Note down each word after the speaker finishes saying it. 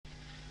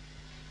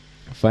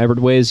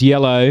Favourite wears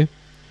yellow.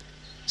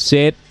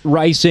 Set,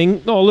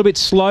 racing. Oh, a little bit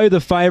slow, the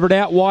favourite.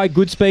 Out wide,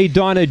 good speed,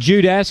 Dinah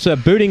Judas.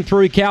 Booting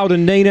through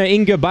Cowden Nina.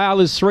 Inga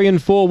Bale is 3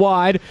 and 4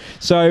 wide.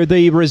 So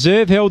the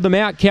reserve held them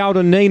out,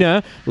 Cowden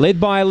Nina. Led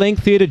by a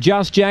length here to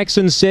Just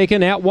Jackson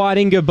second. Out wide,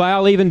 Inga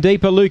Bale. Even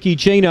deeper, Lukey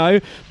Chino.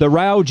 The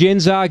rail,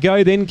 Genzar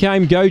Go. Then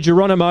came Go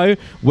Geronimo.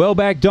 Well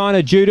back,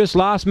 Dinah Judas.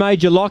 Last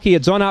major Lockie.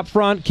 It's on up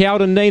front.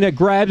 Cowden Nina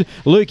grabbed.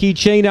 Lukey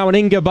Chino and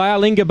Inga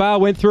Bale. Inga Bale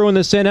went through in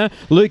the centre.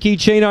 Lukey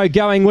Chino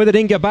going with it.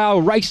 Inga Bale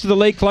raced to the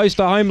lead close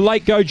to home.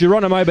 Late Go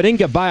Geronimo, but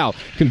Inga Bale,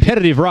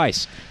 competitive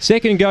race.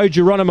 Second Go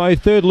Geronimo,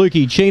 third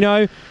Lukey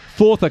Chino,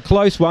 fourth a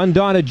close one,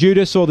 Dinah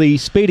Judas or the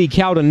speedy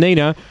Cowden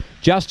Nina.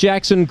 Just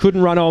Jackson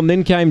couldn't run on,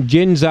 then came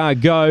Genzar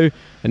Go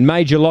and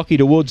Major Lockie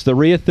towards the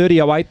rear,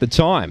 30.08 the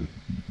time.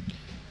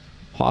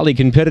 Highly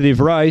competitive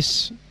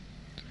race.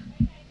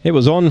 It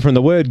was on from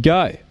the word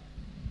go.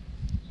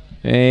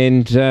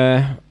 And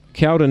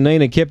Cowden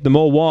Nina kept them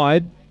all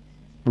wide.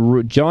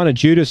 Dinah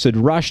Judas had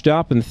rushed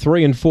up and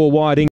 3 and 4 wide.